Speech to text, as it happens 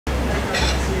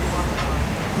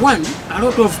One, a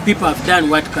lot of people have done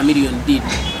what Chameleon did.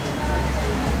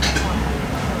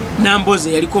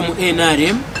 Namboze yaliko mu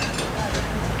NRM,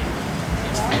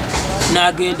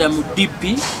 nagenda mu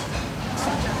DP,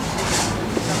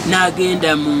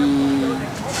 nagenda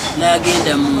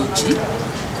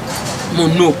mu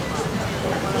no.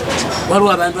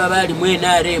 Waliwo abantu abali mu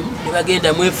NRM ne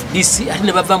bagenda mu FDC ate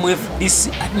ne bava mu FDC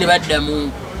ate ne badda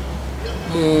mu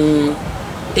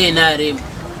NRM.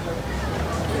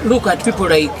 Look at people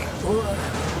like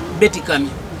Betty Kami.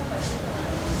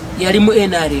 Yali mu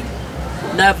NRM.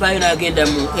 Navayo nagenda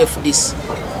mu FDC.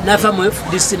 Nava mu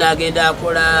FDC nagenda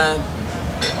akola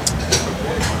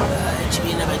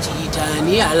kibiina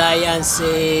bakiyitaani Alliance,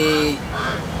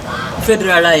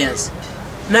 Federal Alliance.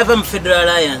 Nava mu Federal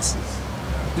Alliance.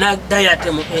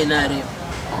 Nagayate mu NRM.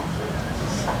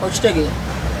 Okitegera?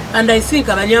 And I think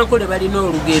abanyankole balina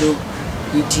olugero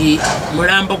nti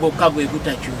mulambo gokka gwe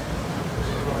gutakyuka.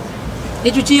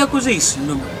 Ekyo kiyakoze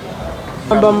isinomo.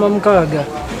 Namba mukaaga.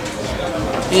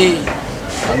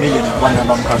 Chameleon one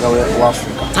namba mukaaga wa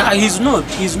Africa. He's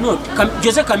not.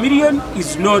 Jose Chameleon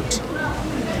is not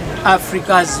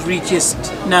Africa's richest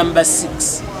number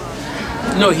 6.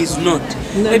 No, he's not.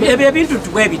 Ebintu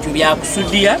tuwebitu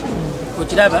byakusudia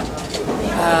okiraba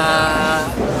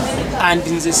and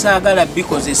nze saagala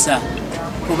bikozesa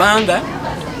kubanga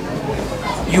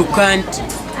you can't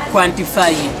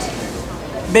quantify it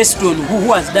based on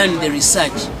who has done the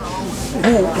research,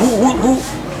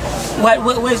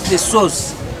 where's the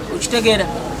source. Ukitegera?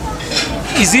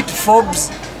 Is it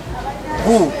Forbes?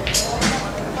 Who?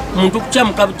 Muntu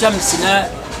kuchamuka buchamusina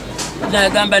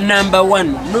nagamba number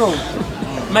 1. No,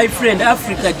 my friend,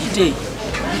 Africa jite.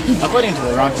 According to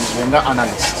the rankings, when the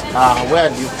analyst, where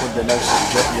do you put the likes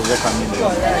of Jose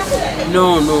Chameleon?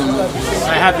 No.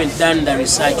 I haven't done the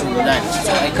research on that,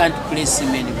 so I can't place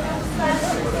him anywhere.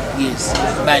 Yes,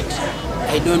 but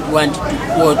I don't want to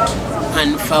quote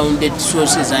unfounded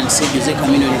sources and say Jose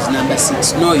Chameleon is number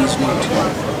 6. No, he's not.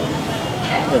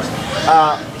 Yes.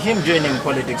 Him joining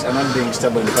politics and not being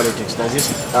stable in politics, does this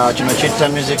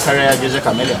Chinochita music career Jose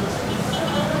Chameleon?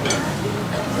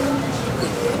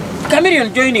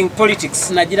 Chameleon joining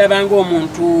politics nagirabanga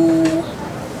omuntu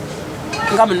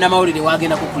nga munnamawulire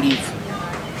wagenda ku kulive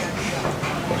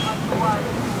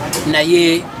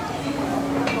naye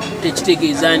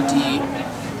tekitegeeza nti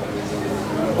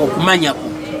okumanyako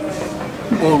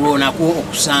olwo nakwo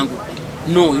okusanguka.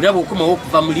 No, era bw'okomawo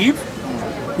okuva mu live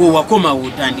wewakomawo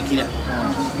otandikira.